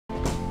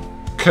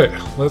Okay,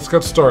 let's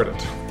get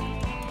started.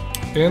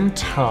 In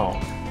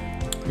town,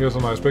 here's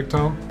a nice big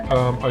town.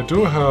 I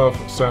do have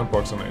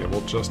sandbox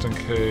enabled just in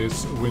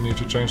case we need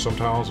to change some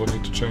towns or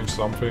need to change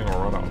something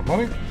or run out of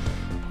money.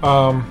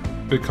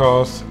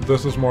 Because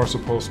this is more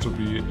supposed to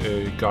be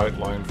a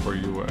guideline for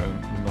you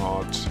and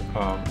not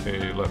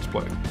a let's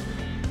play.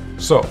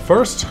 So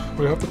first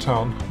we have the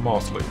town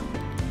Mosley.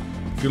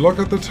 If you look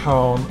at the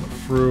town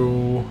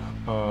through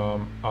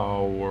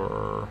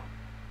our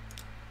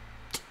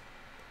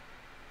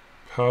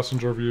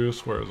passenger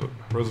views, where is it?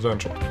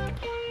 Residential.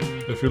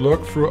 If you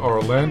look through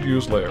our land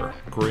use layer,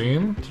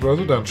 green is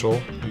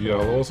residential,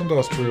 yellow is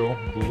industrial,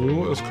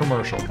 blue is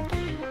commercial.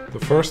 The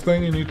first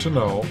thing you need to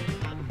know,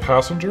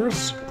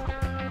 passengers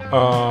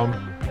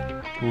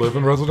live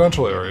in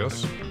residential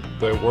areas,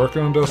 they work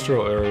in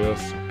industrial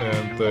areas,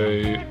 and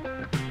they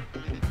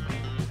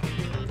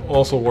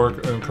also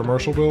work in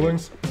commercial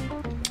buildings,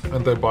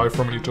 and they buy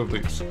from each of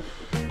these.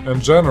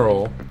 In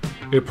general,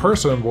 a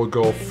person will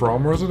go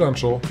from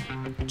residential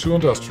to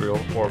industrial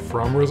or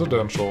from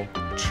residential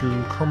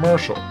to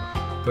commercial.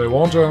 They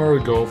won't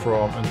generally go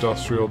from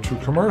industrial to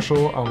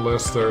commercial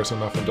unless there's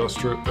enough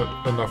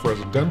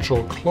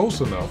residential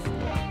close enough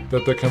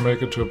that they can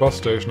make it to a bus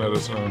station that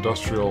is in an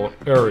industrial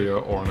area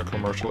or in a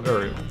commercial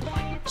area.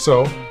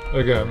 So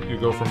again, you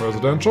go from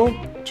residential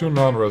to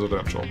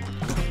non-residential.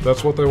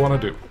 That's what they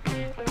want to do.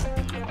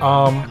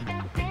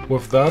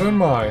 With that in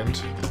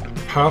mind,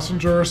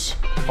 passengers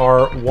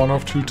are one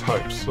of two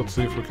types. Let's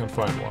see if we can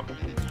find one.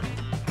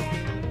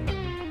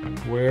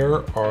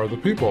 Where are the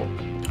people?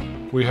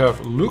 We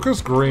have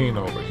Lucas Green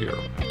over here.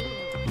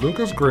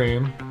 Lucas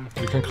Green,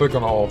 you can click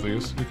on all of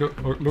these.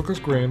 Lucas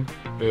Green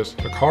is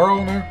a car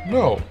owner?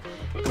 No,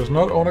 does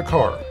not own a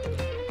car.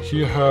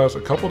 He has a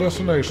couple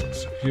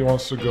destinations. He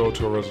wants to go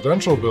to a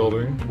residential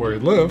building where he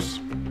lives,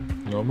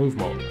 no move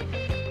mode.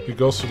 He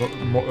goes to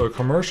a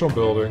commercial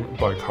building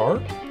by car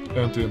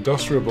and the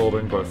industrial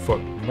building by foot.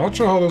 I'm not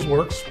sure how this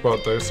works,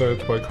 but they say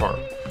it's by car.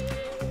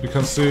 You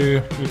can see,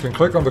 you can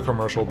click on the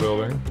commercial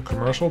building. The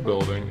commercial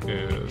building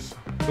is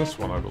this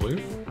one, I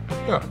believe.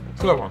 Yeah,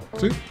 it's that one,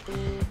 see?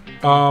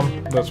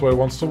 That's where he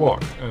wants to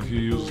walk, and he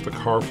uses the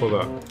car for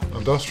that.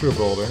 Industrial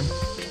building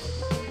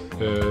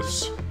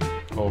is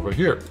over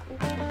here.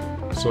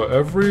 So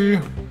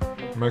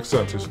makes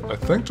sense, he's, I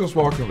think, just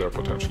walking there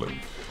potentially.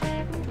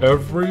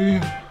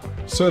 Every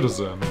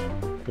citizen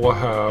will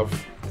have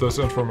this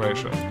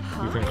information.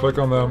 You can click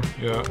on them,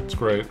 yeah, it's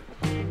great.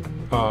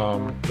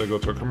 They go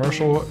to a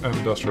commercial and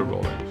industrial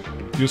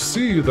building. You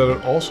see that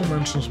it also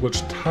mentions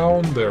which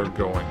town they're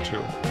going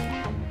to.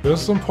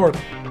 This is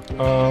important.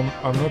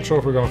 I'm not sure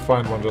if we're going to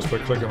find one just by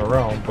clicking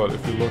around, but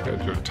if you look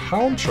at your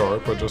town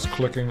chart by just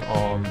clicking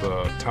on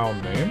the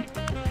town name,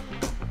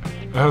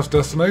 it has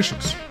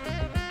destinations.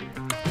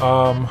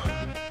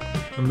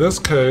 In this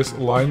case,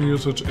 line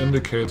usage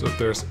indicates if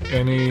there's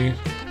any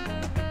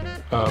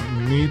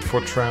need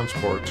for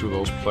transport to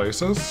those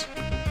places.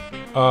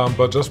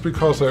 But just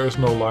because there is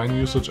no line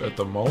usage at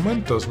the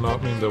moment does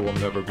not mean there will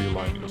never be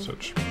line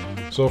usage.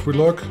 So if we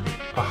look,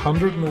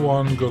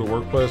 101 go to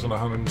workplace and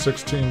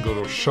 116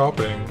 go to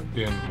shopping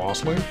in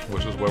Mosley,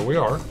 which is where we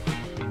are.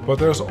 But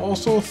there's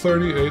also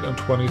 38 and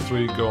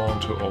 23 going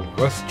to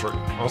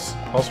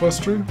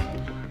Oswestry,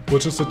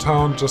 which is the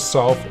town just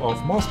south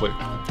of Mosley.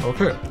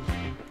 Okay,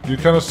 you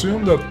can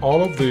assume that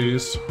all of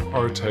these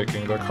are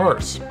taking their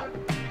cars.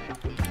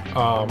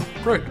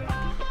 Great,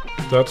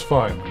 that's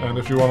fine. And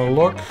if you want to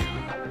look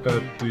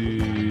at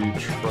the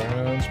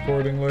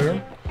transporting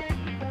layer,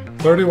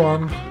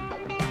 31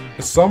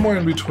 is somewhere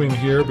in between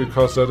here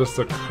because that is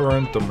the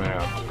current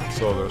demand.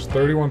 So there's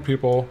 31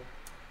 people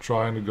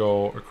trying to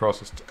go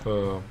across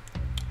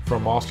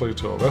from Mosley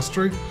to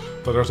Ovestry,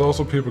 but there's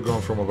also people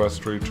going from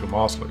Ovestry to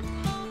Mosley.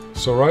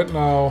 So right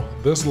now,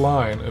 this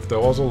line, if there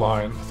was a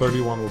line,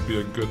 31 would be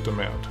a good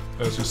demand.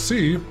 As you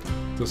see,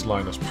 this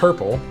line is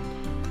purple,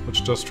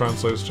 which just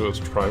translates to its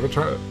private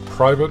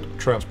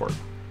transport.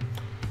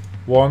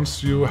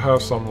 Once you have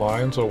some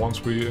lines, or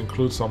once we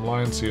include some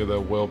lines here,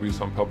 there will be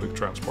some public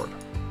transport.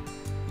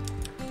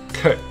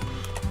 Okay,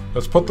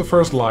 let's put the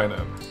first line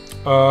in.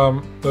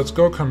 Let's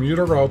go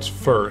commuter routes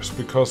first,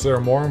 because they're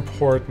more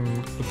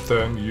important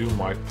than you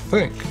might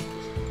think.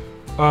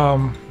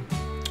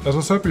 As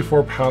I said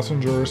before,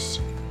 passengers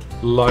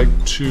like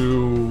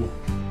to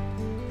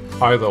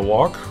either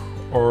walk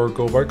or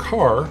go by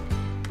car,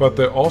 but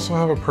they also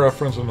have a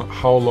preference on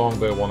how long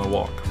they want to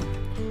walk.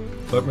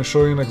 Let me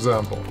show you an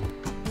example.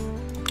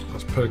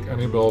 Let's pick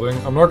any building.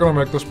 I'm not going to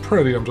make this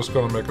pretty, I'm just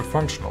going to make it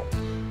functional.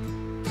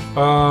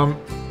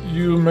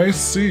 You may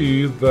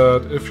see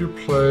that if you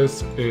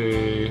place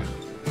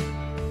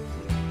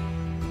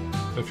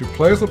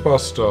a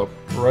bus stop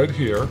right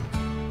here,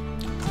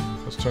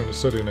 let's turn the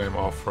city name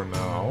off for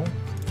now.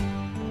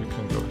 You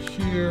can go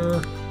here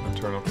and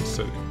turn off the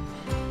city.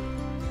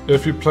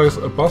 If you place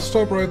a bus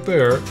stop right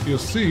there, you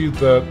see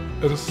that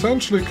it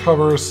essentially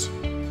covers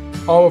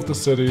all of the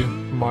city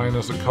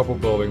minus a couple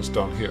buildings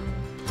down here.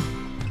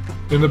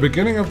 In the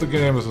beginning of the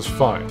game, this is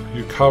fine.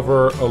 You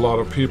cover a lot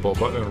of people,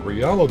 but in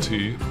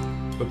reality,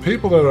 the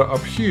people that are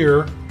up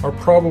here are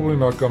probably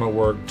not going to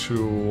work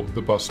to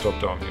the bus stop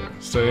down here.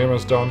 Same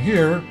as down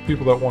here,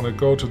 people that want to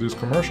go to these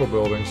commercial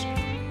buildings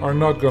are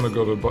not going to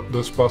go to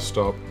this bus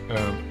stop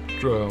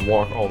and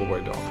walk all the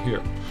way down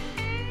here.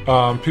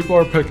 People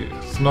are picky.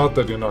 It's not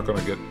that you're not going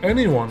to get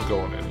anyone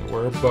going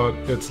anywhere, but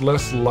it's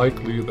less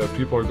likely that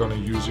people are going to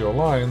use your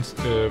lines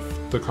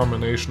if the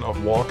combination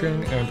of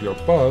walking and your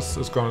bus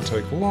is going to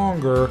take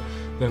longer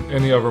than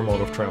any other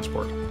mode of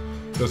transport.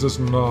 This is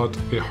not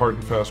a hard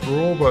and fast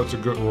rule, but it's a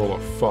good rule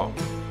of thumb.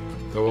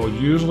 There will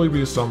usually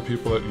be some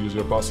people that use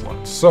your bus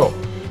lines. So,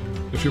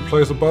 if you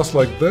place a bus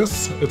like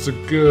this, it's a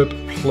good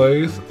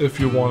place if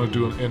you want to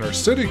do an inner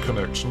city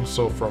connection.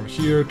 So from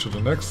here to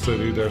the next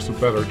city, there's a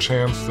better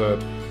chance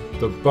that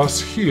the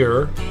bus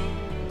here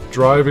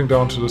driving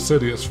down to the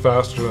city is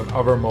faster than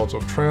other modes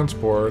of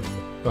transport,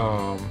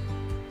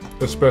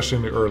 especially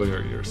in the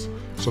earlier years.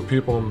 So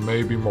people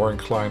may be more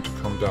inclined to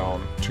come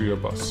down to your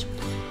bus.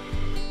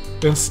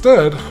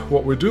 Instead,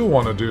 what we do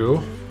want to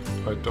do,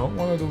 I don't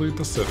want to delete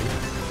the city.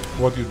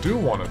 What you do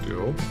want to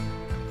do,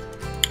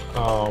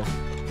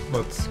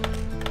 let's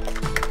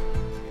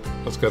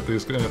get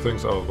these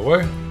things out of the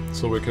way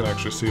so we can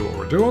actually see what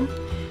we're doing.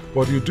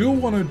 What you do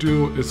want to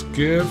do is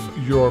give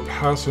your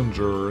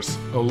passengers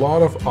a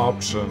lot of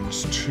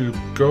options to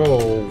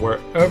go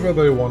wherever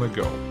they want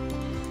to go.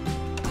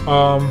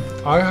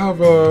 I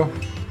have I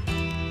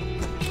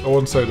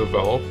wouldn't say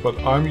develop, but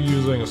I'm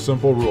using a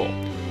simple rule.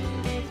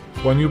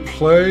 When you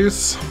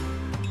place,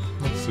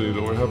 let's see,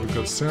 do we have a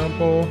good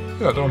sample?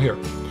 Yeah, down here.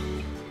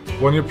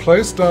 When you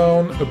place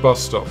down a bus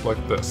stop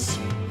like this,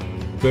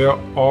 there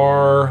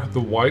are the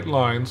white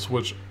lines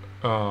which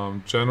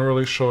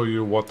generally show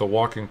you what the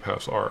walking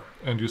paths are.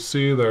 And you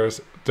see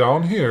there's,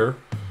 down here,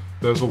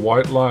 there's a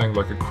white line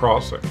like a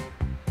crossing.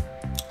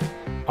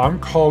 I'm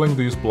calling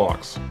these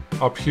blocks.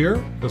 Up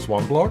here is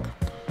one block,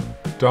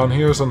 down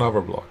here is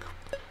another block.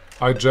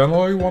 I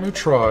generally want to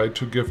try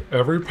to give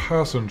every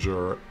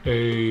passenger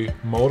a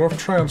mode of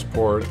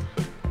transport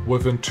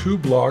within 2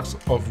 blocks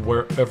of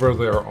wherever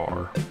there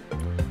are.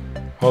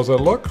 How's that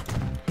look?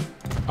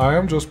 I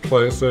am just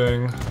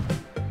placing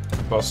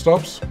bus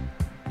stops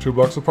 2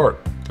 blocks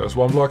apart. There's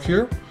 1 block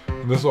here,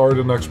 and this is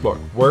already the next block.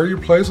 Where you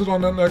place it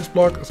on that next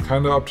block is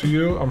kind of up to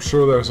you. I'm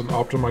sure there's an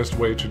optimized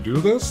way to do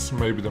this.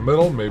 Maybe the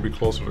middle, maybe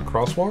closer to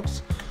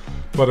crosswalks.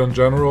 But in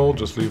general,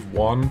 just leave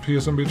 1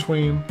 piece in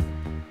between,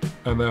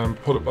 and then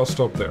put a bus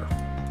stop there.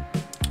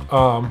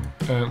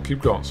 And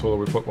keep going. So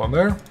we put 1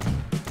 there,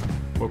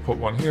 we'll put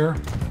 1 here,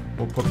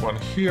 we'll put 1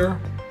 here,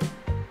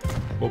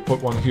 we'll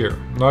put 1 here.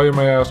 Now you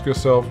may ask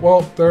yourself,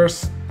 well,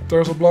 there's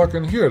a block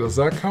in here, does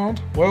that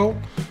count? Well,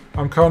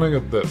 I'm counting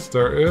it this.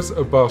 There is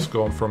a bus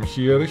going from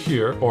here to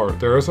here, or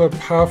there is a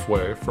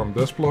pathway from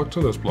this block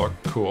to this block.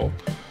 Cool.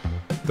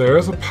 There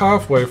is a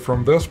pathway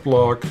from this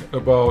block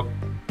about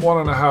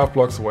 1.5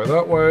 blocks away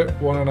that way,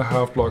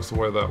 1.5 blocks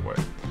away that way.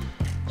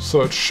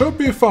 So it should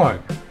be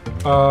fine.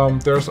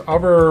 There's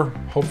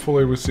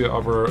hopefully we see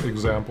other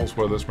examples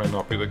where this may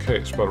not be the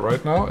case, but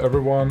right now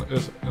everyone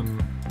is in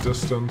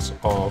distance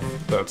of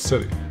that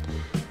city.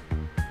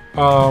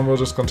 We'll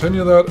just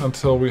continue that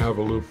until we have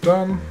a loop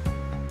done.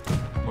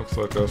 Looks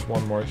like there's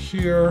 1 more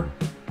here,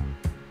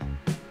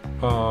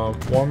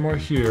 1 more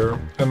here,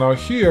 and now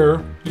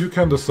here you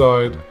can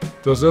decide,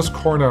 does this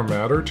corner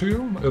matter to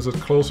you? Is it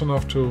close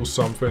enough to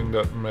something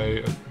that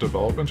may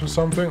develop into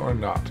something or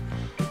not?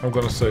 I'm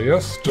going to say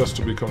yes, just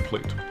to be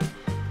complete.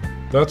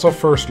 That's our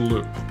first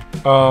loop.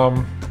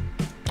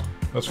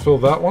 Let's fill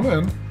that one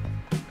in,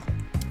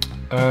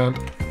 and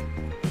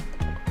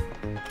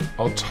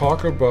I'll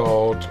talk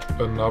about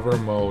another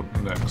mode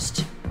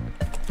next.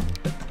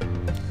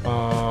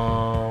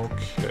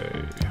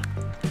 Okay.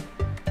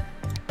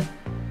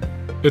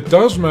 It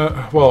does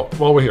matter, well,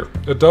 while we're here,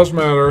 it does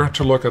matter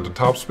to look at the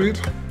top speed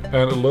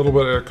and a little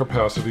bit at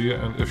capacity,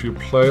 and if you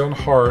play on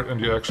hard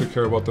and you actually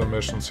care about the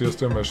emissions, here's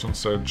the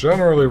emissions. They're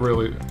generally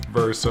really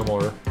very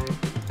similar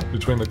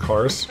between the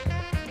cars,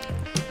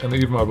 and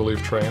even I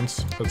believe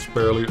trains. It's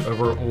barely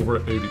ever over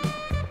 80.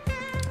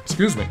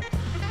 Excuse me.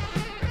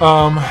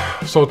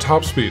 So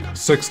top speed,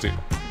 60.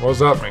 What does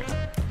that mean?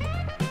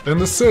 In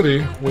the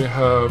city, we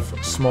have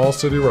small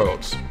city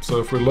roads. So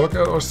if we look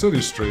at our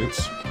city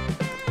streets,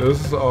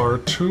 this is our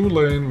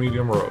 2-lane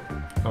medium road.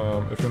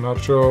 If you're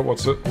not sure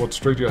what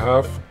street you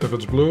have, if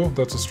it's blue,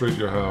 that's the street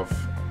you have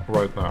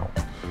right now.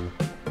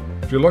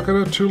 If you look at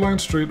a 2-lane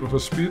street with a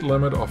speed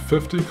limit of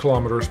 50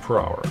 kilometers per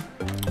hour.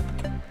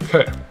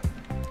 Okay.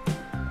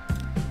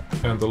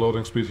 And the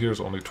loading speed here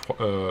is only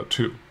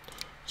 2.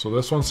 So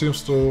this one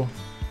seems to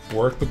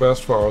work the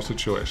best for our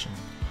situation.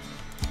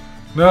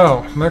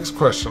 Now, next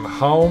question.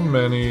 How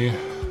many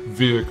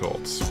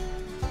vehicles?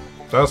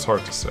 That's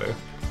hard to say.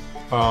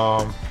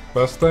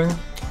 Best thing,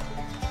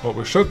 what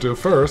we should do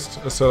first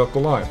is set up the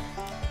line.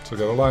 So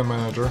get a line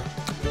manager,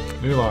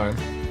 new line,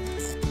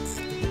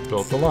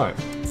 build the line.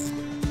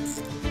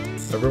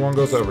 Everyone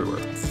goes everywhere.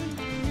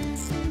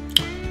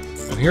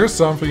 And here's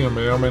something you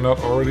may or may not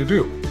already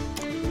do.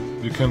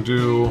 You can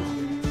do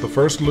the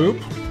first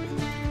loop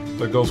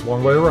that goes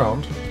one way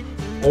around,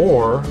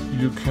 Or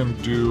you can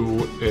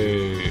do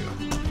a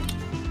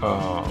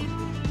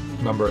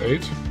number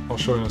 8. I'll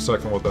show you in a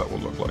second what that will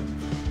look like.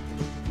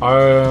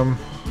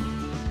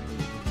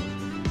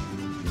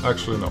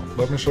 Actually, no.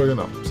 Let me show you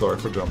now. Sorry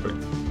for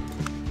jumping.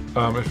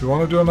 If you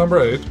want to do a number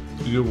 8,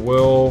 you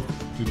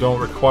don't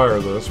require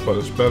this, but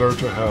it's better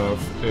to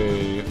have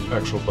a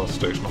actual bus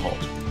station halt.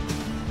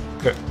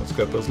 Okay, let's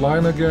get this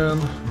line again,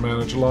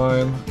 manage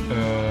line,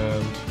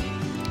 and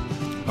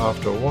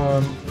after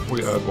 1,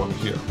 we add 1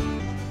 here.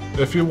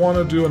 If you want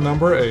to do a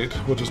number 8,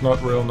 which is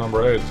not real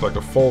number 8, it's like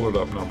a folded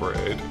up number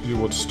 8, you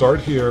would start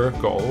here,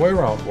 go all the way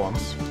around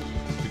once,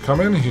 you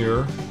come in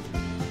here,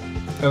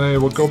 and then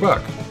you would go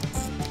back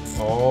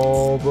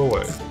all the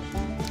way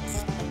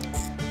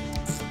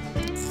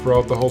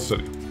throughout the whole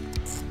city.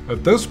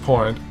 At this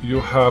point, you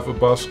have a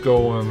bus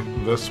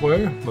going this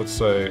way, let's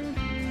say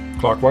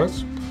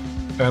clockwise,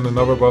 and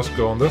another bus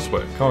going this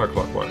way,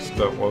 counterclockwise.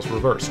 That was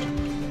reversed.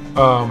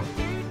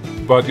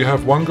 But you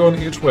have one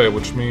going each way,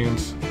 which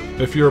means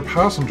if you're a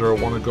passenger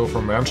and want to go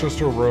from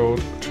Manchester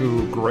Road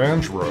to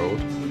Grange Road,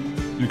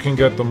 you can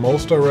get the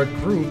most direct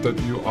route that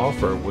you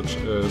offer, which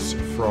is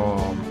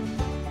from,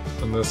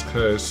 in this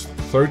case,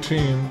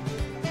 13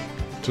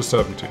 to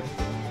 17.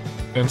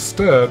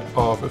 Instead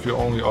of, if you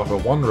only offer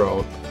one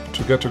route,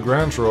 to get to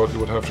Grange Road, you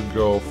would have to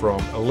go from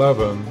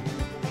 11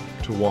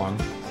 to 1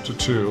 to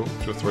 2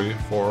 to 3,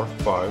 4,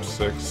 5,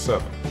 6,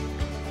 7.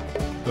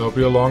 It'll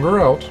be a longer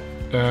route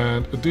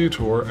and a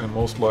detour, and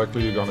most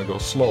likely you're gonna go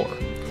slower.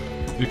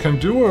 You can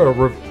do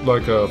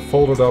a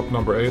folded up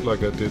number 8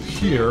 like I did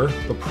here.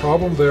 The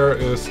problem there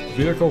is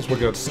vehicles will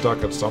get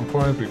stuck at some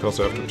point because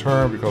they have to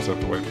turn, because they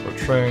have to wait for a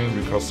train,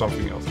 because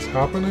something else is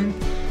happening.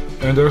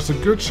 And there's a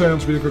good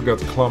chance vehicle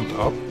gets clumped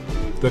up,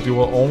 that you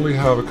will only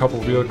have a couple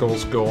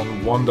vehicles go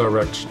in one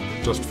direction,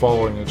 just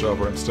following each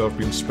other, instead of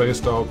being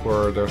spaced out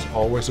where there's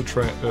always a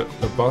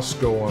bus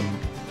going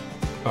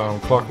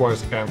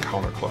clockwise and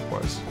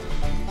counterclockwise.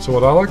 So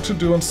what I like to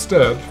do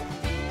instead,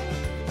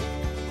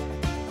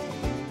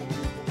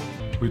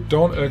 we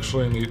don't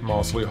actually need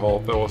Mosley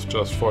Halt, that was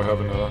just for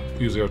having an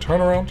easier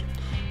turnaround,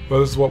 but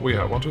this is what we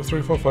have. 1, 2,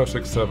 3, 4, 5,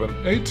 6,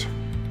 7, 8,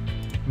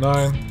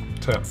 9,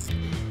 10.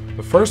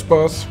 The first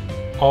bus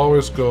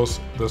always goes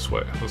this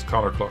way, this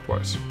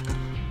counterclockwise.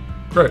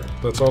 Great,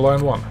 that's our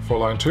line 1. For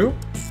line 2,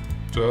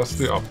 just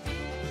the opposite.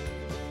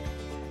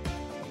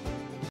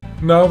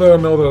 Now that I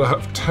know that I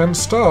have 10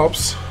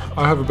 stops,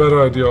 I have a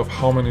better idea of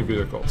how many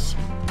vehicles.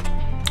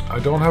 I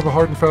don't have a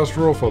hard and fast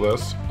rule for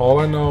this. All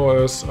I know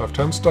is I have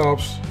 10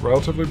 stops,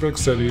 relatively big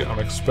city, I'm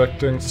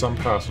expecting some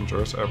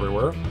passengers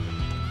everywhere.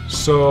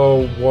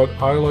 So what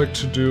I like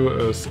to do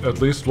is at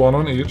least 1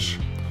 on each.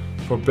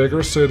 For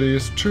bigger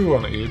cities, 2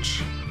 on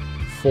each.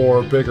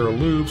 For bigger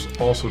loops,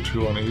 also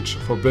 2 on each.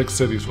 For big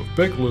cities with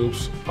big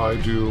loops, I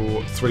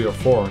do 3 or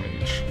 4 on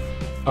each.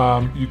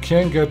 You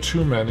can't get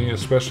too many,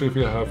 especially if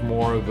you have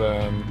more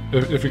than,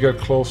 if you get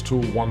close to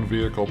 1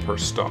 vehicle per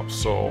stop.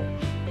 So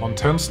on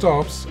 10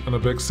 stops in a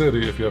big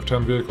city, if you have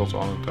 10 vehicles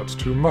on it, that's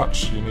too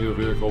much. You need a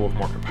vehicle with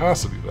more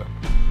capacity then.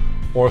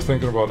 Or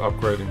thinking about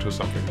upgrading to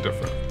something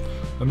different.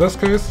 In this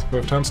case, we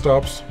have 10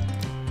 stops,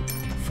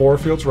 4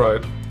 feels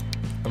right.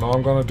 And all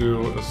I'm going to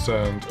do is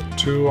send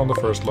 2 on the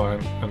first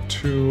line and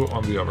 2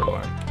 on the other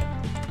line.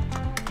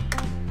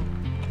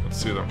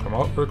 Let's see them come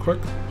out real quick.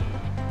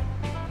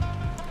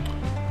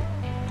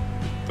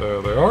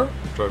 There they are.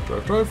 Drive,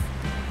 drive, drive.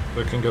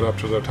 They can get up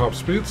to their top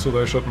speed, so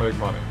they should make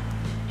money.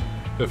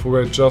 If we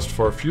wait just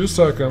for a few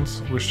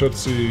seconds, we should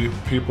see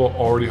people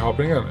already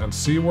hopping in. And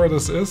see where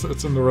this is?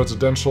 It's in the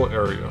residential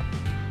area.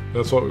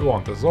 That's what we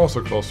want. This is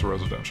also close to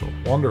residential.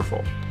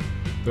 Wonderful.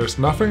 There's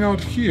nothing out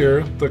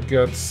here that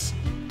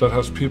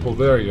has people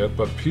there yet,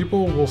 but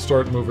people will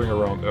start moving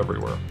around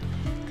everywhere.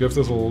 Give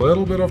this a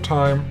little bit of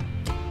time,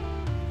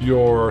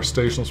 your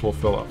stations will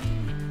fill up.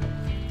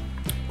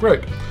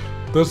 Great,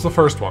 this is the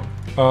first one.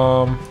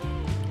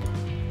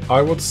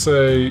 I would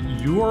say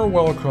you are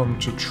welcome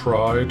to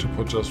try to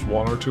put just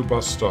 1 or 2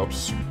 bus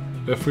stops.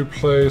 If we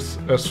place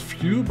as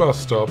few bus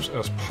stops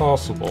as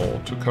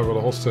possible to cover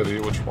the whole city,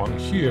 which 1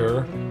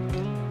 here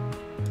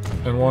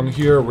and 1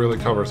 here really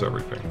covers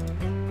everything.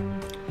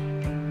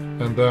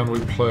 And then we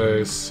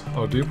place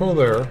our depot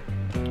there.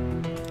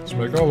 Let's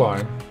make our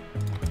line.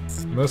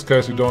 In this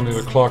case, you don't need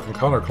a clock and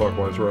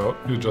counterclockwise route.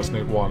 You just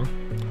need 1.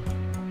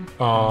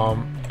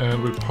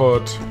 And we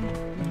put...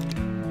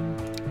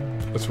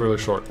 It's really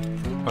short.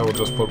 I would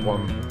just put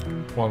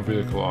one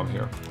vehicle on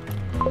here.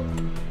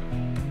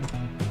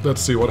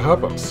 Let's see what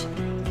happens.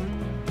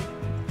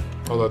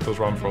 I'll let this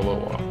run for a little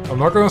while. I'm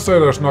not going to say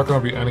there's not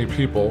going to be any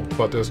people,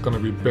 but there's going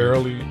to be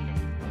barely...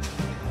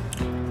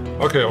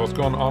 Okay, I was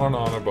going on and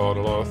on about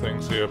a lot of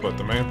things here, but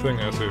the main thing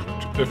is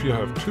if you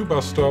have 2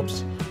 bus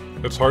stops,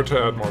 it's hard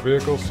to add more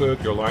vehicles to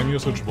it. Your line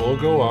usage will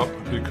go up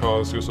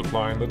because you're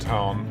supplying the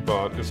town,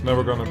 but it's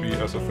never going to be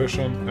as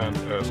efficient and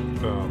as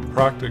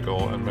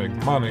practical and make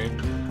money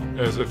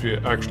as if you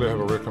actually have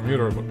a rear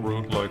commuter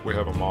route like we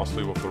have a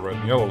Mosley with the red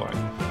and yellow line.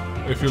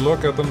 if you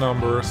look at the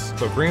numbers,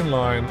 the green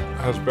line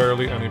has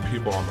barely any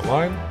people on the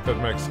line. It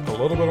makes a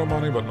little bit of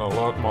money, but not a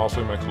lot.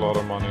 Mosley makes a lot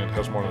of money. It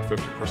has more than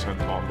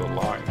 50% on the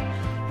line.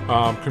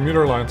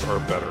 Commuter lines are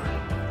better.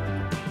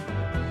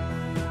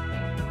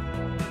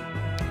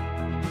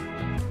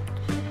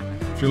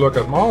 If you look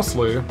at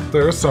Mosley,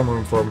 there is some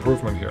room for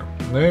improvement here.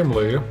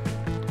 Namely,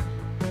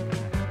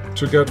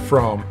 to get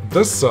from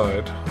this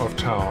side of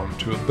town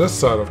to this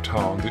side of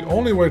town, the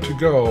only way to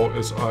go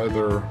is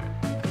either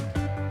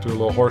do a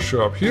little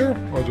horseshoe up here,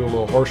 or do a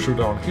little horseshoe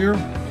down here,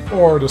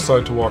 or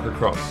decide to walk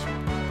across.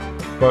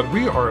 But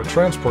we are a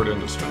transport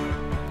industry,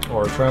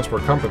 or a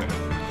transport company.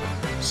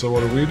 So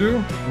what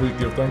do? We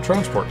give them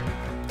transport.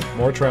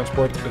 More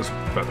transport is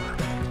better.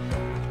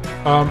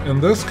 In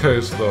this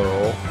case,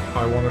 though,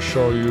 I want to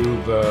show you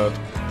that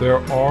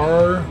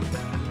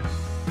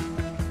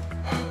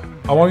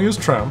I want to use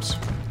trams,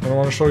 and I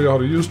want to show you how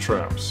to use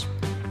trams.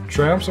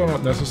 Trams are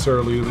not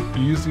necessarily the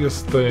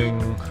easiest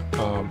thing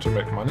to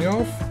make money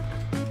off,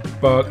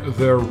 but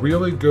they're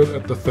really good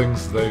at the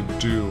things they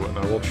do, and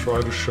I will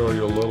try to show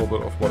you a little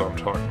bit of what I'm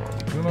talking about.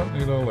 We do not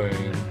need a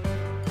lane.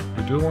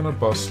 We do want a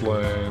bus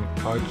lane.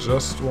 I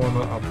just want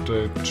to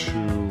update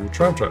to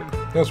tram track.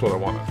 That's what I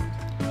wanted.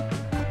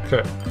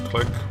 Okay,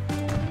 click.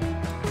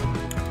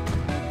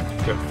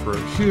 Get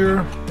through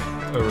here.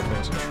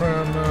 Everything's a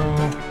tram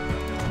now.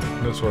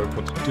 That's where I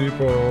put the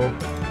depot,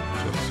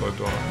 just so I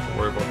don't have to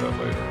worry about that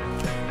later.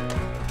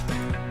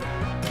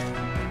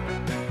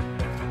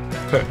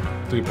 Okay,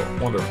 depot,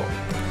 wonderful.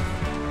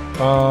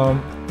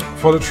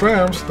 For the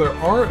trams, there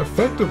are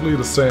effectively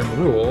the same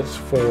rules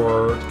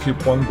for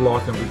keep one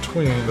block in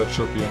between. That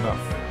should be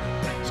enough.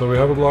 So we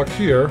have a block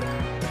here.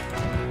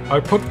 I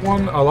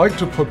like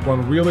to put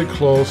one really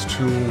close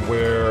to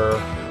where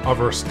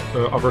other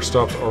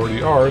stops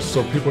already are,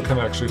 so people can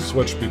actually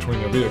switch between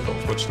your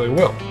vehicles, which they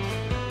will.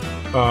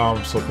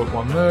 So put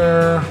one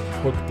there,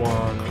 put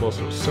one closer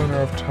to the center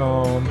of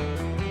town.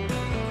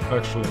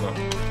 Actually, no.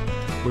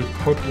 We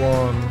put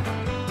one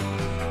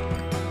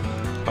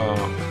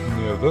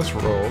near this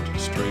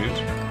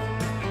street,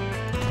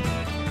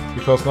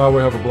 because now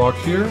we have a block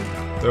here.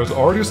 There's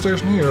already a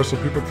station here, so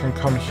people can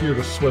come here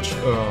to switch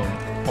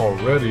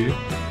already,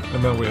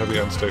 and then we have the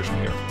end station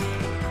here.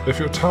 If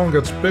your town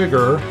gets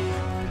bigger,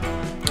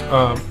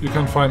 you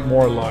can find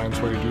more lines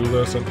where you do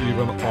this, and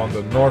even on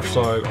the north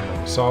side,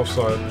 on the south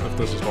side, if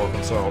this is north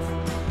and south,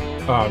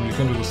 you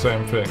can do the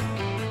same thing.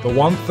 The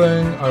one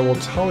thing I will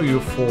tell you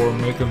for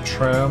making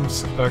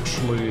trams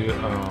actually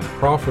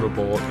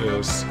profitable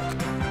is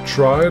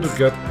try to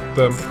get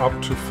them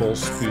up to full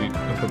speed,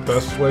 and the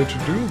best way to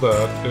do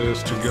that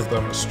is to give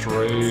them a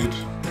straight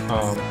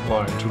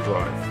line to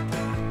drive.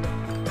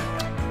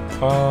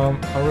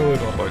 I really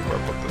don't like where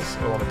I put this.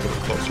 I want to put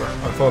it closer.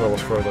 I thought I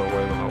was further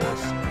away than I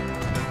was.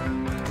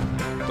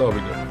 That'll be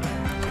good.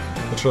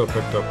 I should have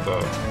picked up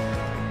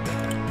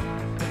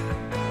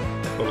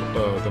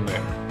the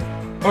name.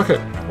 Okay,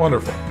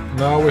 wonderful.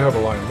 Now we have a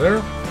line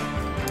there.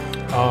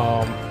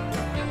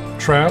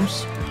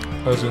 Trams,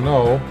 as you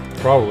know,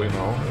 probably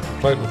know, if you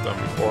played with them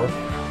before,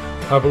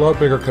 have a lot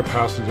bigger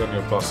capacity than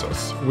your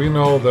buses. We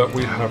know that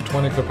we have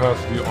 20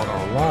 capacity on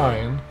our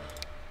line,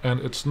 and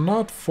it's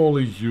not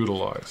fully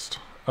utilized.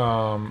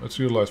 It's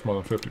utilized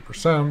more than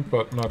 50%,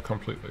 but not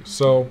completely.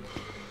 So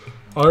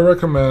I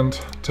recommend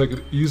take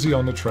it easy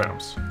on the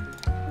trams.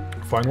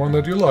 Find one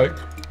that you like,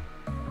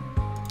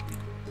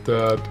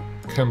 that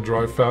can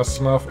drive fast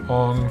enough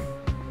on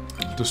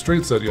the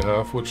streets that you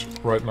have, which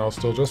right now is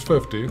still just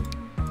 50,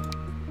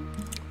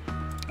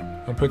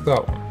 and pick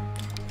that one.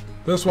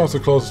 This one's the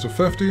closest to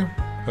 50,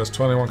 has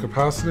 21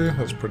 capacity,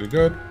 that's pretty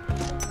good.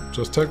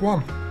 Just take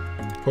one,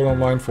 put on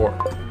line 4.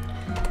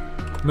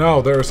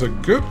 Now, there's a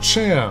good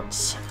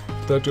chance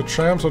that your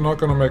trams are not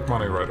going to make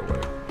money right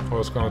away, or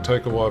it's going to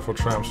take a while for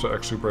trams to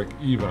actually break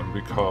even,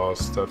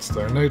 because that's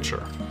their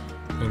nature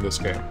in this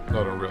game,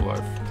 not in real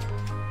life.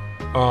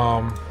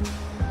 What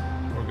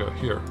we got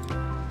here?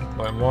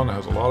 Line 1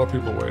 has a lot of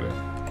people waiting.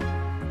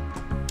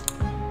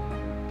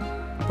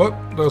 But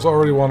there's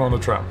already one on the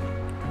tram.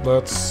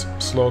 Let's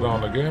slow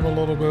down the game a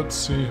little bit,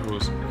 see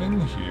who's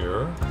in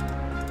here.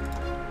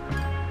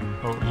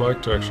 I would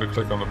like to actually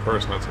click on the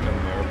person that's in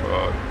there,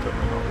 but that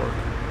may not work.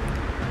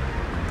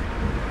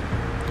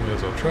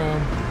 Here's our tram.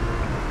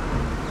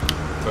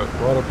 Got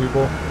a lot of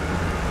people.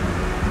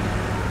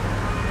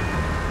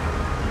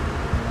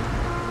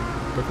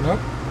 Picking up,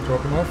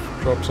 dropping off,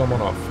 drop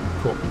someone off.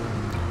 Cool.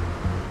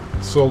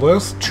 So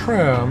this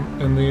tram,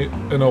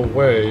 in a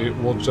way,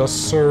 will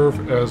just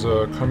serve as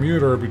a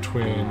commuter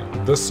between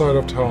this side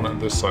of town and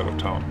this side of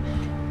town.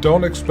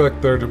 Don't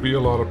expect there to be a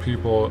lot of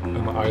people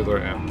in either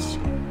ends.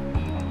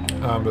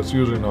 That's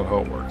usually not how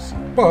it works.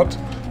 But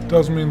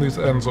doesn't mean these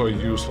ends are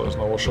useless,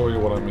 and I will show you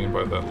what I mean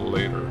by that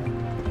later.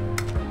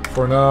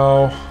 For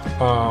now,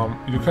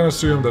 you can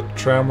assume that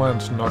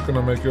tramline's not going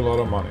to make you a lot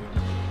of money.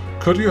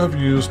 Could you have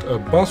used a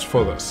bus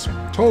for this?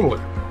 Totally.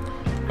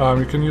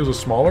 You can use a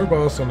smaller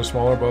bus, and a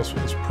smaller bus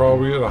is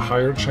probably at a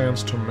higher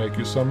chance to make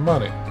you some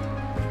money.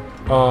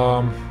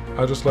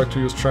 I just like to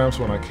use trams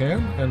when I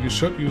can, and you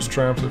should use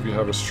trams if you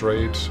have a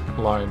straight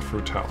line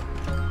through town.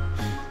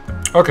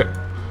 Okay,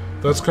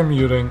 that's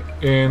commuting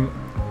in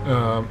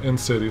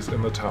cities,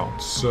 in the town.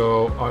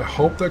 So I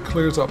hope that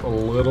clears up a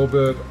little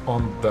bit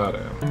on that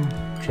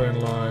end. Train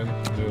line,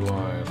 new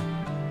line,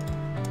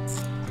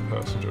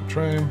 passenger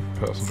train,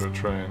 passenger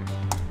train,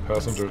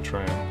 passenger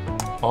train.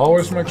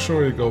 Always make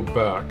sure you go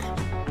back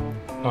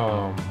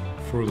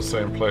through the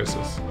same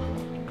places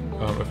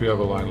if you have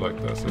a line like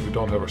this, if you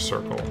don't have a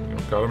circle.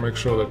 You've got to make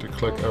sure that you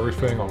click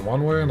everything on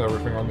one way and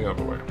everything on the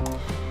other way.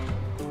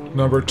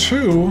 Number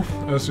 2,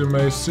 as you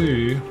may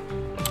see,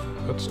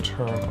 let's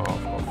turn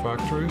off our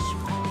factories.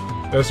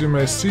 As you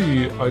may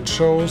see, I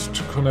chose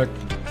to connect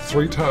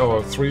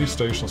 3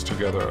 stations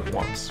together at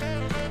once.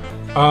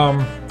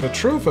 The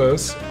truth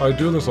is, I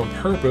do this on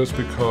purpose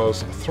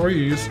because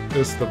 3s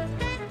is the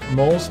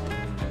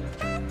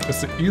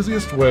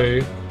easiest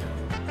way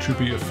to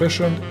be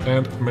efficient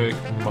and make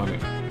money.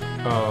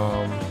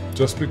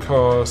 Just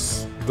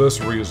because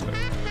this reasoning.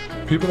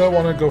 People that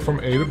want to go from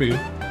A to B,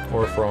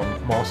 or from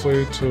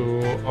Mosley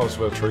to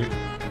Osvetri,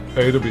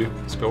 A to B,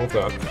 let's go with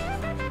that,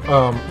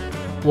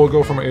 will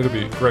go from A to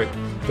B, great.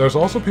 There's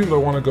also people that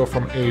want to go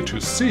from A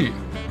to C,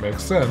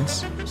 makes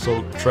sense,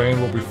 so train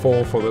will be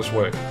full for this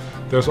way.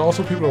 There's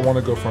also people that want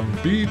to go from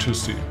B to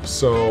C,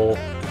 so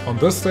on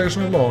this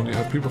station alone you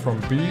have people from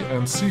B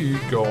and C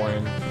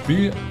going,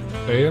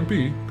 A and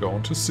B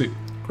going to C,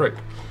 great.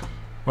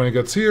 When it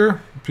gets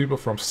here, people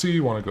from C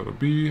want to go to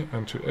B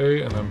and to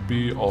A, and then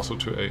B also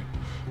to A.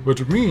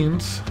 Which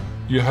means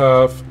you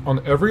have, on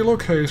every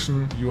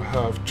location, you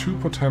have 2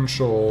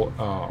 potential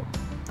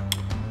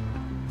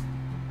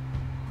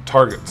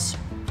targets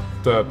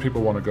that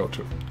people want to go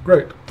to.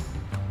 Great.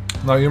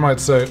 Now you might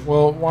say,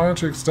 well, why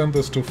don't you extend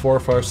this to 4,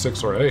 5,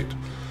 6, or 8?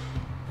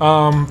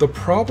 The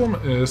problem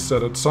is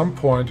that at some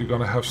point you're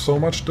going to have so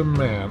much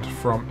demand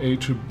from A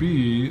to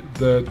B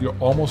that you're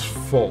almost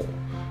full.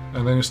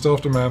 And then you still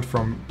have demand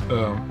from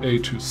A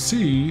to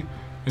C,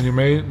 and you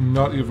may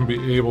not even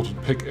be able to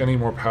pick any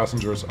more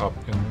passengers up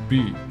in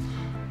B.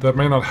 That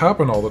may not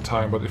happen all the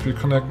time, but if you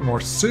connect more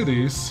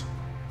cities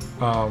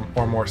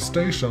or more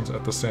stations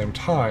at the same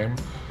time,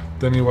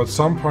 then you at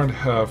some point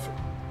have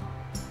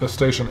a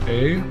station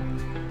A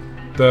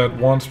that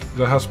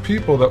has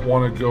people that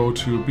want to go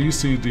to B,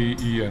 C, D,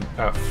 E, and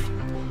F.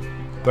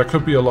 That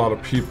could be a lot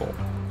of people.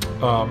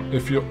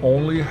 If you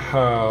only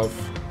have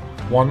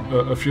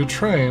a few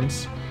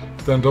trains,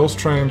 then those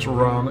trains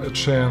run a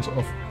chance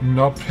of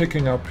not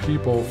picking up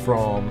people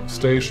from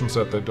stations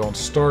that they don't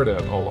start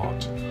at a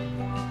lot.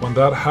 When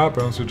that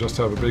happens, you just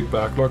have a big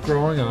backlog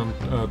growing, and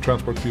in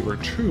Transport Fever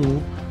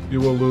 2, you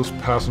will lose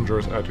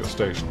passengers at your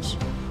stations.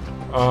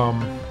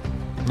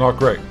 Not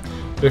great.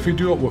 If you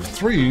do it with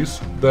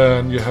 3s,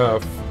 then you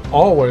have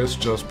always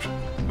just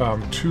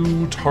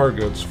 2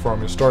 targets from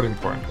your starting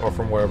point, or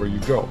from wherever you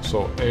go.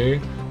 So A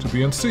to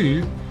B and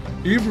C,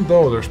 even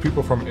though there's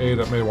people from A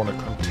that may want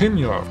to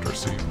continue after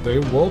C, they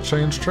will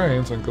change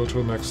trains and go to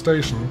the next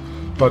station,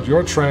 but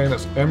your train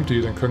is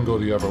emptied and couldn't go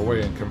the other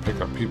way and can pick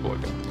up people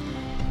again.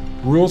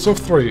 Rules of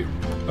 3.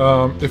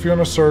 If you're in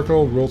a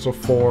circle, rules of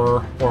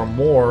 4 or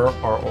more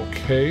are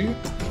okay,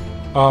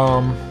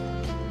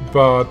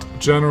 but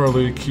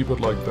generally keep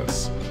it like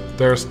this.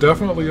 There's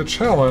definitely a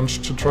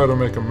challenge to try to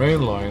make a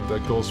main line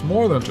that goes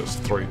more than just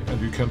 3, and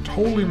you can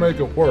totally make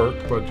it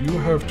work, but you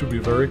have to be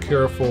very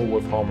careful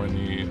with how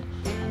many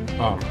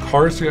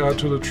cars you add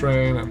to the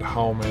train and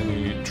how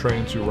many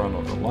trains you run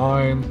on the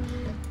line,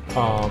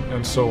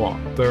 and so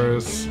on.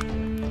 It's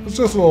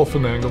just a little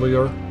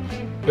finagling.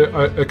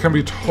 It can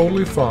be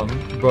totally fun,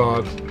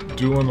 but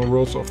doing the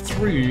rules of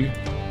 3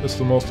 is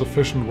the most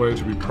efficient way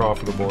to be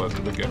profitable at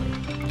the beginning.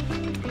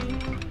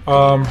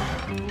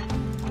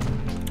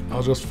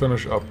 I'll just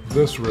finish up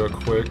this real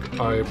quick.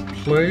 I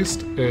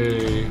placed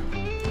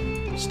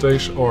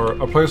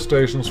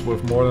stations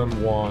with more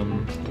than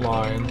one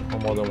line or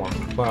more than one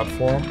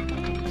platform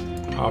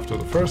after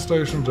the first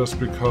station, just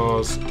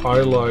because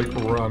I like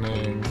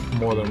running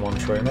more than one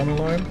train on a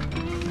line.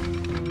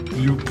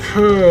 You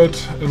could,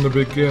 in the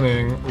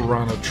beginning,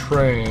 run a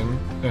train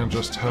and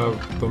just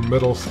have the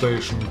middle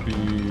station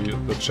be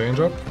the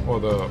change-up or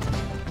the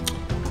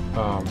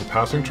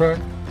passing track,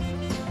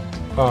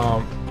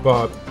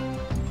 but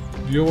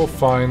you will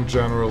find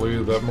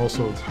generally that most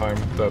of the time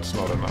that's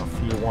not enough.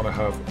 You want to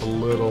have a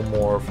little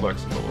more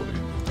flexibility.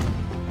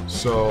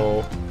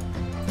 So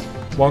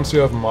once you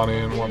have money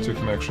and once you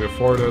can actually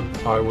afford it,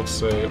 I would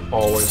say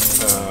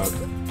always add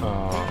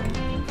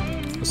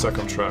a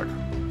second track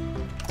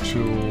to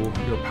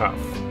your path.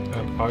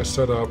 And I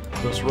set up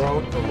this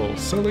route a little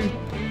silly.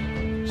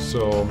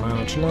 So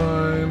manage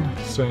line,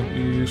 St.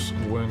 Eves,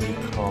 when you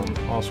come,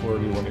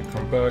 Osworthy, when you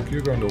come back,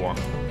 you're going to 1.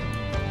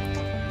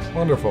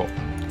 Wonderful.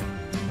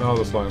 Now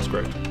this line is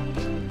great.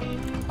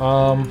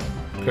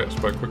 Okay, so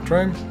by quick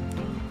train.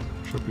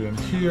 Should be in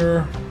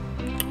here.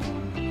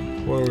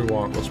 What do we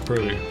want? What's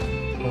pretty?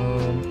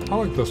 I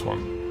like this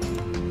one.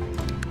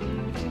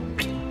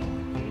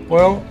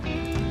 Well,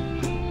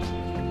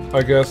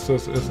 I guess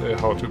this is a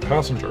how-to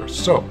passenger.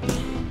 So,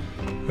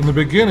 In the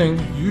beginning,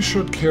 you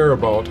should care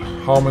about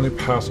how many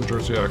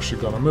passengers you're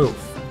actually going to move,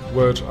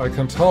 which I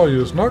can tell you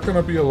is not going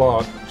to be a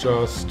lot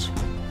just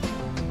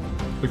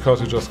because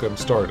you're just getting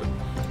started.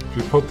 If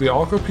you put the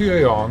Alco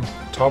PA on,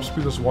 top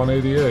speed is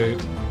 188,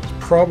 it's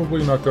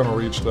probably not going to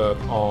reach that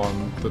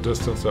on the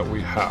distance that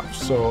we have,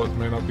 so it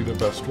may not be the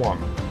best one.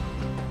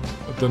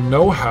 The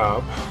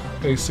NoHab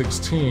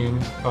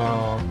A16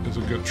 is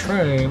a good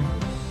train,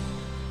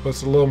 but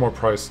it's a little more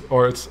pricey,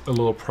 or it's a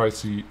little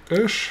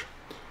pricey-ish.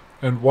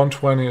 And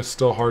 120 is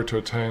still hard to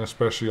attain,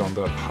 especially on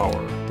that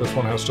power. This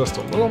one has just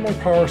a little more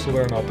power, so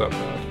they're not that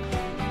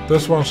bad.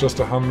 This one's just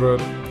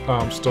 100,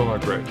 still not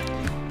great.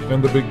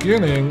 In the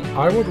beginning,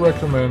 I would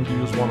recommend you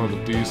use one of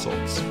the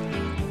diesels.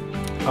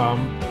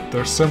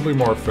 They're simply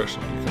more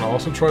efficient. You can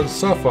also try the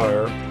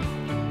Sapphire.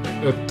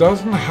 It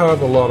doesn't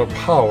have a lot of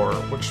power,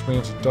 which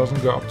means it doesn't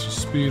go up to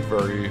speed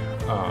very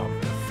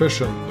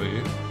efficiently.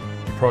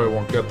 You probably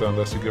won't get there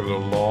unless you give it a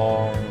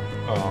long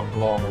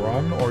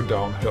run or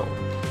downhill.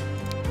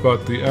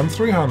 But the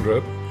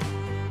M300,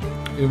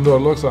 even though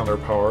it looks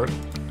underpowered,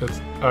 it's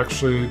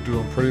actually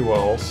doing pretty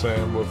well.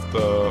 Same with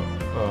the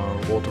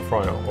Volta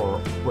Frio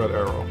or Red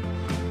Arrow.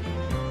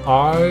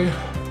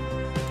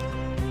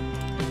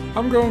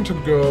 I'm going to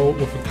go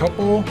with a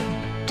couple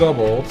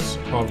doubles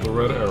of the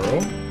Red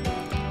Arrow,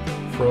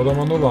 throw them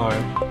on the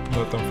line, and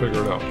let them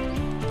figure it out.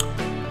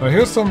 Now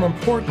here's something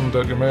important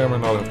that you may or may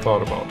not have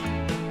thought about.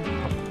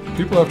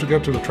 People have to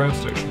get to the train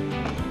station.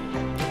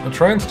 The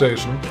train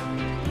station,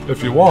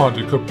 if you want,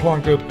 you could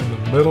plunk it in the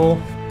middle.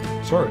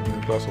 Sorry, I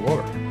need a glass of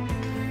water.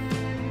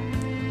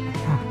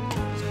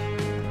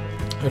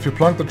 If you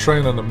plunk the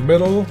train in the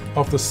middle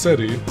of the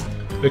city,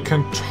 it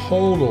can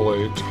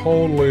totally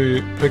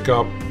pick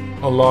up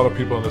a lot of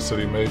people in the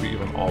city, maybe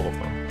even all of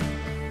them.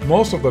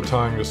 Most of the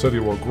time, your city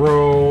will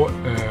grow,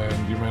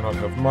 and you may not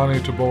have money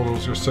to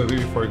bulldoze your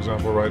city. For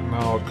example, right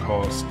now it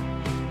costs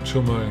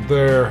 2 million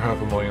there,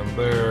 500,000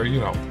 there. You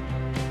know,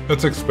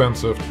 it's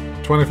expensive.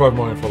 25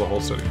 million for the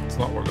whole city. It's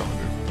not what we're going to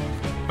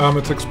do.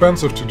 It's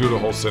expensive to do the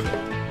whole city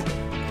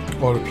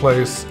or to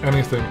place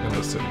anything in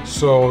the city.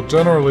 So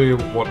generally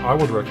what I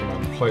would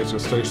recommend, place your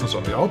stations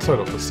on the outside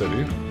of the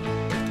city.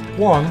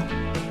 One,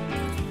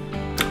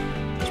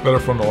 it's better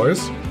for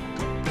noise.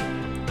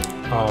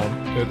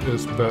 It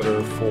is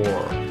better for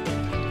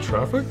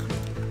traffic,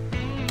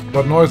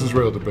 but noise is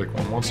really the big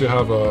one. Once you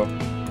have a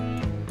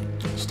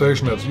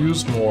station that's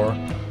used more,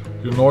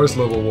 your noise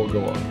level will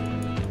go up.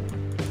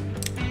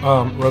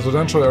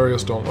 Residential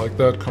areas don't like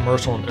that.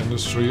 Commercial and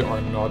industry are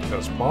not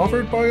as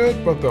bothered by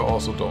it, but they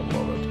also don't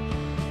love it.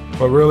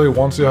 But really,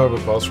 once you have a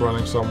bus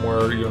running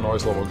somewhere, your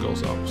noise level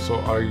goes up. So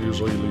I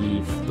usually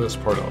leave this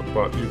part out,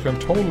 but you can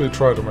totally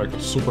try to make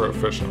it super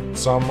efficient.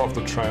 Some of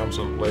the trams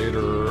and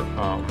later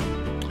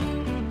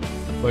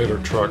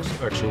trucks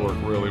actually work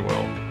really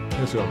well.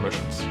 Here's your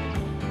emissions.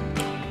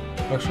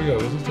 Actually, yeah,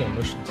 this is the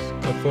emissions.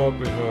 I thought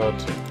we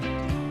had...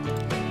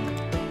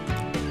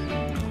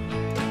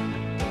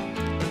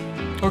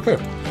 Okay,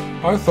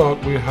 I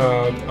thought we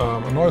had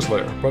a noise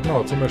layer, but no,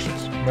 it's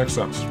emissions. Makes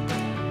sense.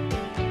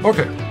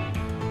 Okay,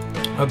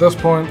 at this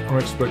point, I'm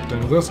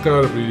expecting this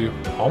guy to be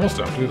almost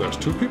empty. There's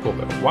 2 people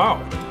there. Wow.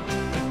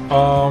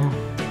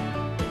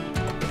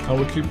 And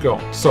we keep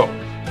going. So,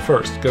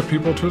 first, get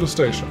people to the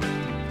station.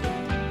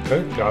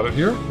 Okay, got it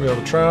here. We have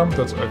a tram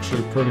that's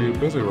actually pretty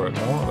busy right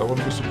now. I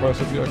wouldn't be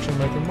surprised if you're actually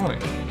making money.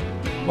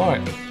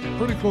 Line,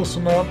 pretty close to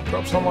not.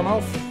 Drop someone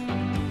off.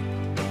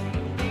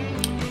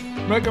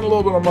 Making a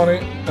little bit of money,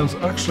 and it's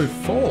actually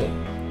full.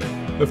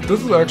 If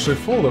this is actually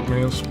full, that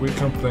means we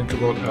can think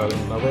about adding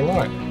another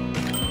line.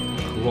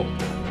 Cool.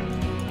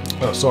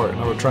 Sorry,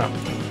 another tram.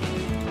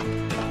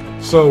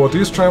 So what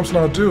these trams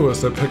now do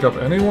is they pick up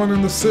anyone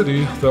in the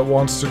city that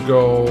wants to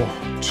go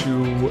to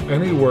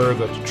anywhere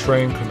that the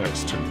train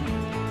connects to.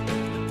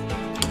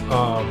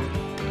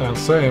 And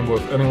same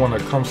with anyone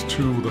that comes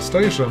to the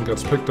station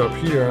gets picked up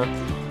here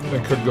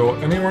and could go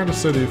anywhere in the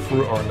city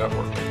through our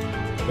network.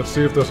 Let's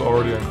see if this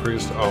already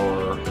increased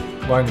our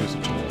line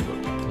usage a little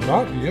bit.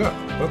 Not yet.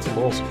 That's a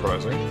little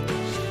surprising.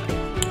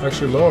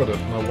 Actually lowered it,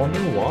 and I wonder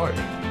why.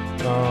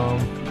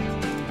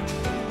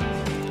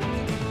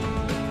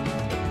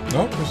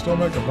 Nope, we're still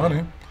making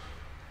money.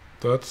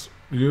 That's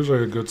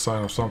usually a good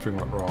sign of something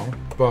went wrong,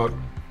 but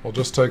we'll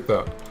just take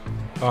that.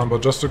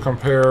 But just to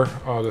compare,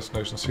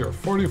 destinations here,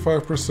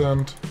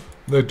 45%.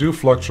 They do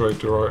fluctuate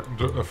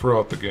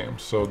throughout the game,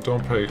 so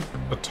don't pay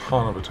a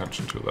ton of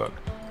attention to that.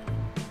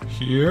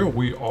 Here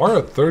we are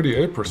at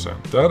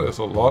 38%. That is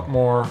a lot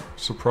more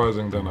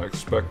surprising than I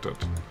expected.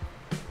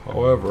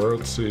 However,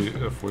 let's see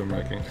if we're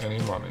making any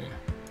money.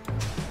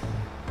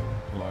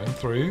 Line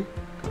 3.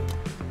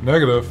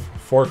 Negative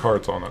 4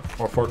 cars on it,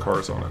 or 4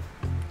 cars on it.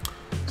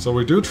 So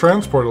we do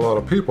transport a lot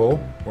of people,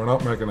 we're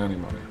not making any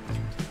money.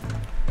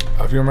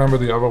 If you remember,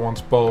 the other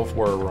ones both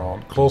were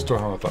around close to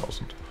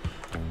 100,000.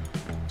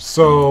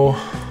 So,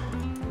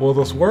 will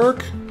this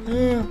work?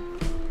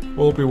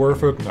 Will it be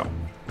worth it? No.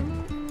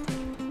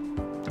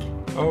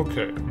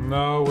 Okay,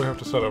 now we have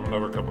to set up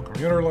another couple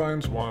commuter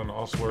lines, one in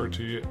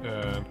Oswerty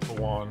and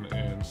one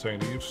in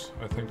St. Eves,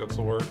 I think that's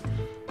the word.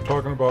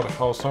 Talking about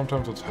how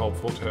sometimes it's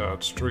helpful to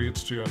add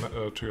streets to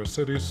your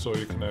city so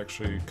you can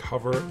actually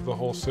cover the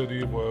whole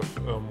city with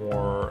a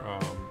more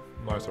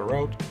nicer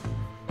route.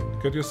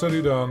 Get your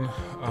city done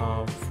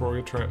for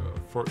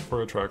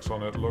your tracks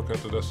on it. Look at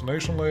the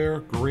destination layer.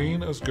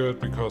 Green is good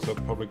because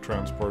that's public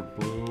transport.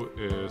 Blue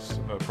is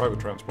private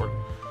transport.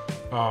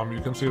 You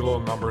can see little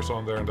numbers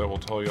on there and that will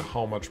tell you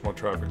how much more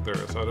traffic there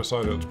is. I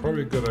decided it's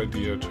probably a good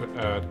idea to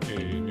add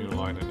a new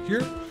line in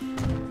here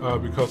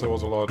because there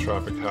was a lot of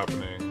traffic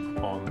happening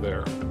on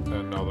there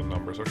and now the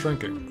numbers are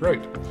shrinking.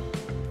 Great.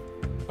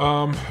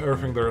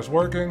 Everything there is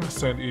working.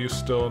 St. Eves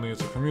still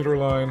needs a commuter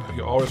line.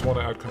 You always want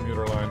to add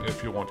commuter line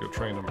if you want your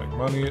train to make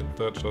money.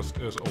 That just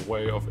is a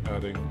way of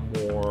adding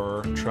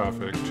more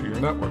traffic to your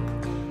network.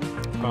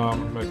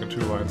 Making 2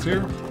 lines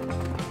here.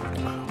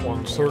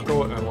 One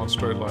circle and one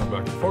straight line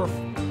back and forth.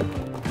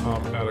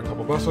 Add a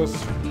couple buses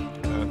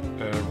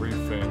and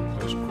everything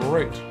is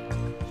great.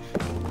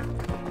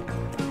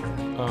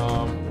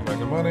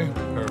 Making money,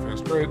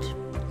 everything's great.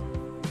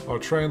 Our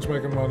train's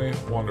making money,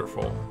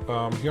 wonderful.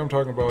 Here I'm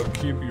talking about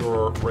keep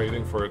your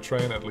rating for a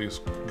train at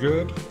least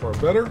good or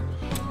better.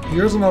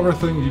 Here's another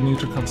thing you need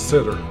to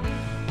consider.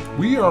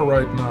 We are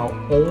right now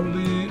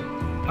only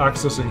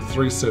accessing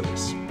 3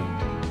 cities.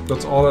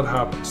 That's all that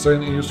happens.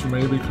 St. Eves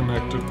may be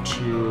connected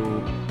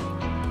to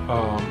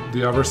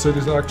the other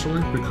cities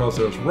actually because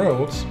there's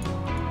roads,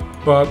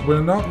 but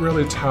we're not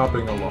really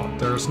tapping a lot.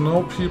 There's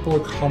no people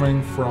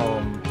coming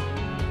from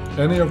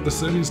any of the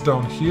cities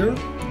down here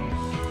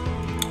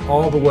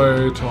all the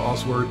way to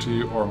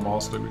Oswerty or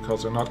Mosley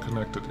because they're not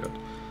connected yet.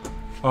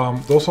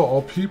 Those are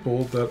all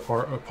people that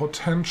are a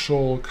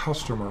potential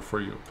customer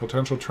for you,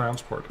 potential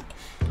transport.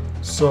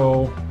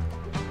 So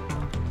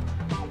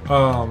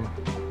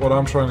what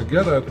I'm trying to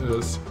get at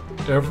is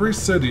every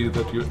city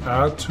that you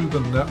add to the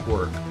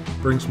network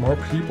brings more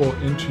people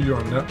into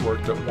your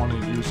network that want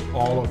to use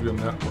all of your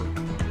network.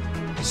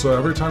 So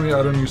every time you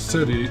add a new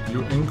city,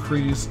 you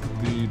increase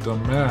the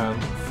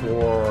demand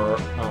for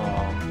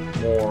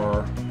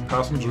more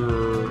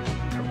passenger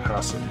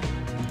capacity.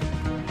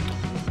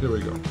 Here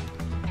we go.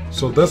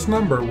 So this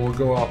number will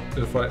go up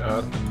if I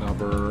add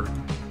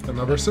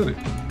another city.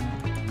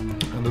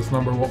 And this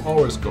number will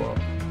always go up.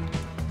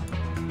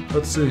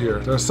 Let's see here.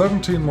 There's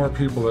 17 more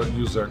people that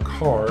use their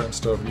car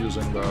instead of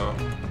using the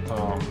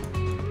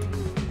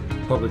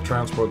public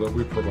transport that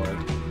we provide.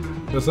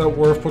 Is that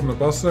worth putting a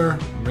bus there?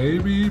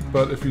 Maybe,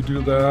 but if you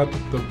do that,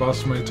 the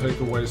bus may take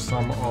away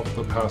some of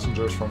the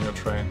passengers from your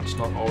train. It's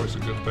not always a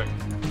good thing.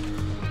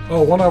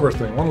 Oh, one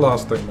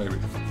last thing maybe.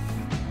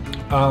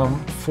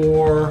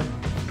 For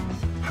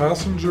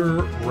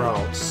passenger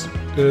routes,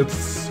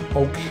 it's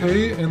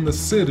okay in the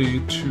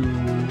city to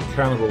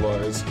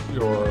cannibalize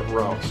your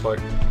routes. Like,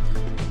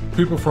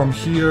 people from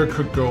here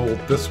could go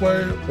this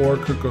way or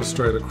could go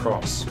straight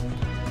across.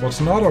 What's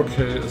not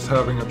okay is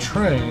having a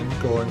train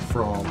going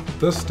from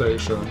this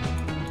station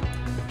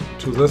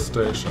to this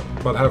station,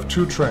 but have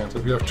 2 trains.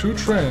 If you have 2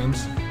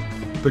 trains,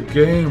 the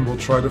game will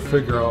try to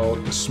figure out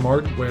a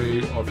smart way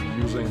of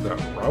using that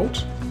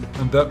route,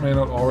 and that may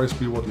not always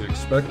be what you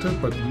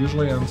expected, but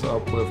usually ends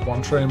up with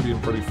one train being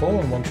pretty full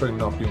and one train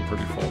not being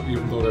pretty full,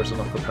 even though there's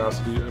enough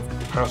capacity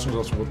if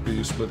passengers would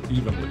be split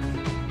evenly.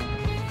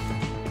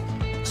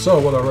 So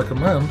what I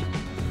recommend,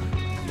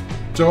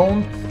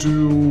 don't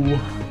do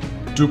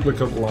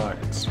duplicate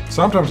lines.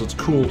 Sometimes it's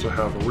cool to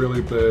have a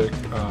really big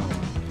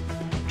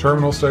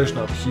terminal station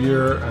up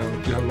here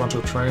and you have a bunch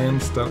of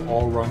trains that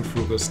all run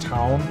through this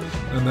town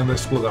and then they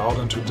split out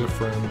into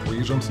different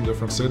regions and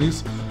different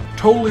cities.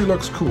 Totally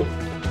looks cool.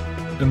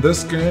 In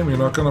this game, you're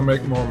not going to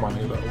make more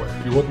money that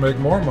way. You would make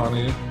more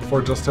money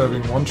for just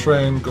having one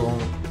train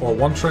going, or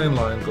one train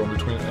line going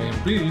between A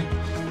and B,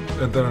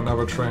 and then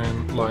another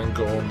train line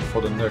going for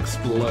the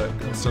next leg,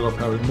 instead of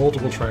having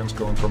multiple trains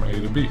going from A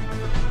to B.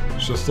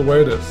 It's just the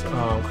way it is.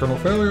 Colonel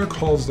Failure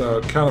calls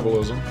that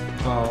cannibalism,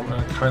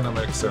 and it kind of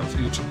makes sense.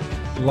 Each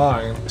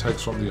line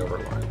takes from the other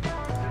line.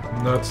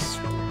 And that's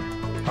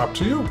up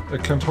to you.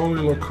 It can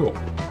totally look cool.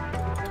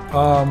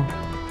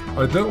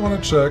 I did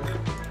want to check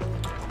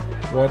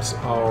what's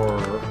our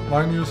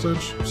line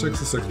usage.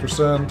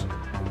 66%,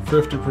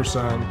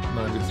 50%,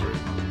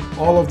 93%.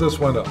 All of this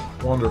went up.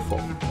 Wonderful.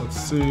 Let's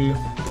see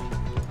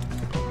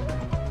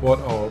what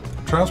our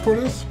transport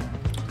is.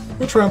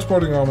 We're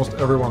transporting almost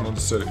everyone in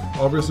the city.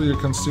 Obviously you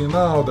can see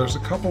now there's a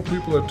couple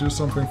people that do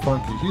something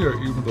funky here,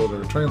 even though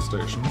they're train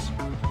stations.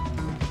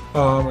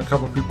 A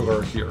couple people that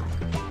are here.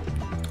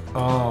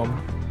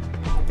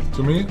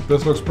 To me,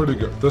 this looks pretty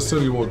good. This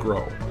city will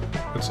grow.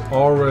 It's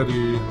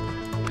already,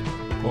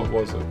 what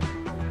was it?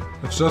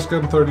 It's just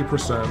getting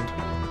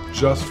 30%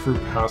 just through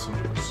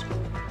passengers.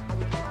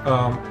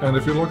 And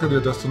if you look at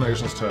the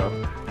destinations tab,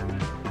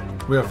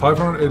 we have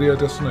 588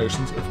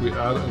 destinations. If we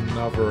add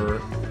another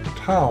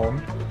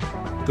town,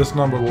 this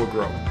number will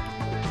grow.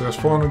 There's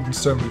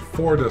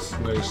 474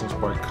 destinations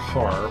by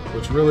car,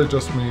 which really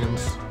just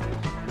means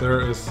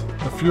there is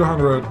a few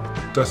hundred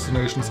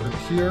destinations in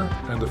here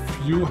and a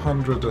few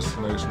hundred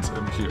destinations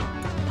in here.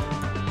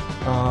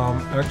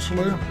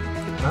 Actually,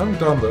 I haven't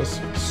done this,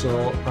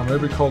 so I may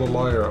be called a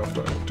liar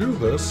after I do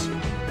this,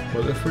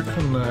 but if we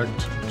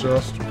connect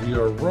just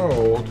via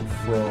road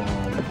from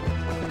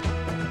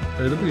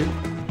A to B,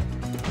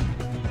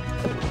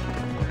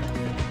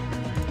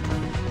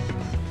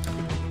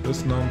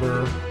 this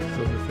number,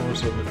 74,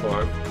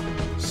 75,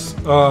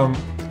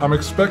 I'm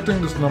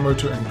expecting this number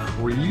to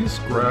increase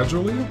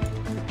gradually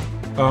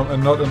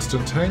and not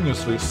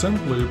instantaneously,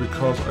 simply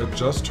because I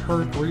just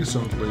heard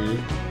recently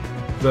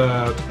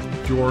that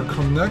your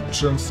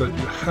connections that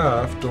you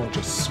have don't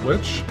just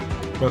switch,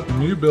 but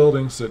new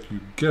buildings that you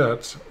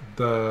get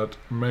that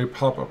may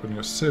pop up in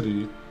your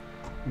city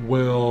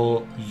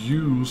will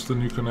use the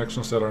new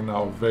connections that are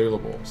now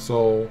available.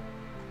 So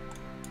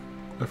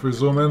if we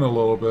zoom in a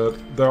little bit,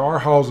 there are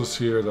houses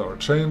here that are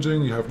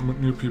changing. You have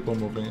new people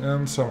moving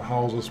in. Some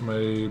houses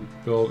may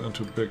build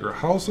into bigger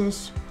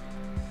houses.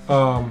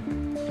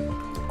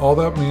 All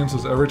that means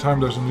is every time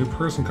there's a new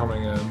person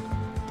coming in,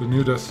 the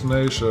new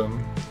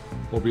destination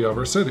will be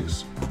other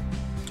cities.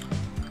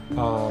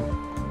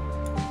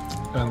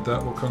 And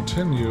that will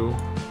continue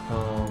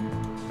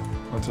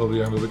until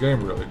the end of the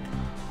game, really.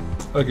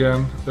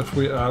 Again, if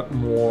we add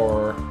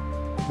more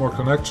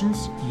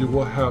connections, you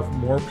will have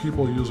more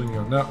people using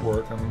your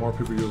network, and more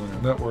people using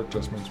your network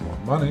just means more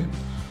money.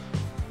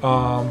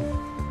 And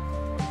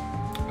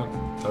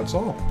that's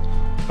all.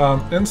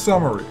 In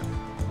summary,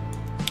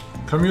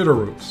 commuter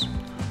routes.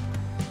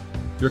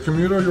 Your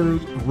commuter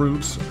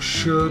routes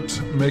should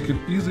make it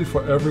easy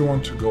for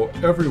everyone to go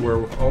everywhere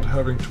without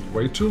having to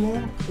wait too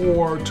long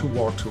or to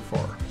walk too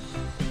far.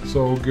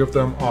 So give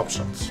them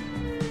options.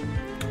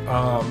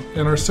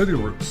 Inner city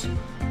routes.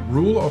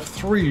 Rule of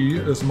 3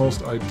 is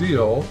most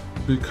ideal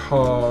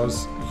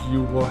because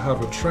you will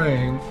have a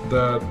train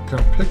that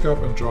can pick up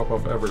and drop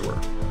off everywhere.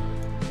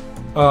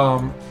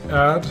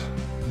 Add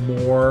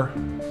more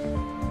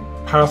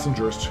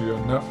passengers to your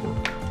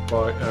network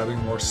by adding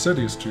more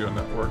cities to your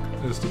network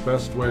is the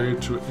best way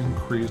to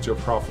increase your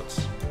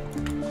profits.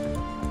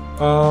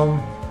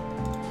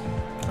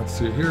 Let's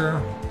see here.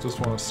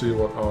 Just want to see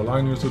what our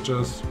line usage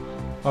is.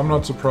 I'm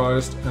not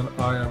surprised, and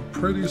I am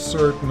pretty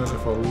certain that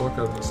if I look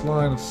at this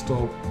line, it's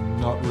still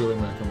not really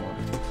making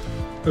money.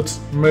 It's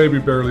maybe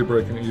barely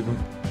breaking even,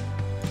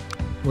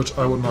 which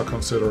I would not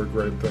consider a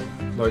great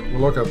thing. Like, we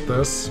look at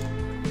this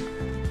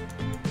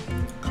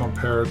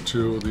compared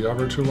to the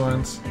other two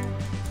lines,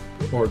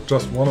 or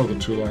just one of the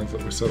two lines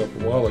that we set up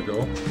a while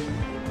ago.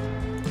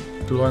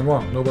 Do line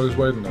 1, nobody's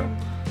waiting there.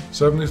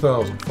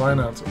 70,000,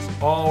 finances,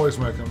 always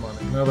making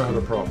money, never had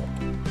a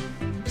problem.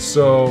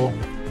 So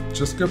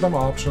just give them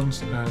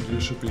options and you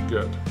should be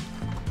good.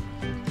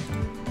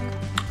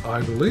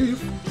 I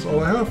believe that's all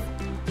I have.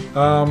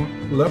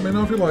 Let me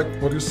know if you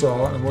liked what you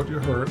saw and what you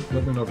heard.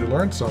 Let me know if you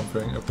learned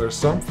something. If there's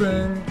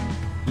something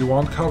you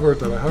want covered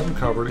that I haven't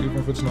covered, even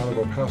if it's not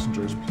about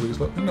passengers, please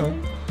let me know.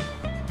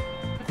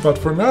 But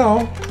for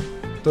now,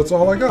 that's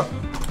all I got.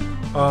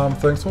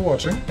 Thanks for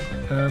watching,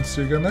 and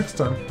see you again next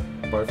time.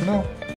 Bye for now.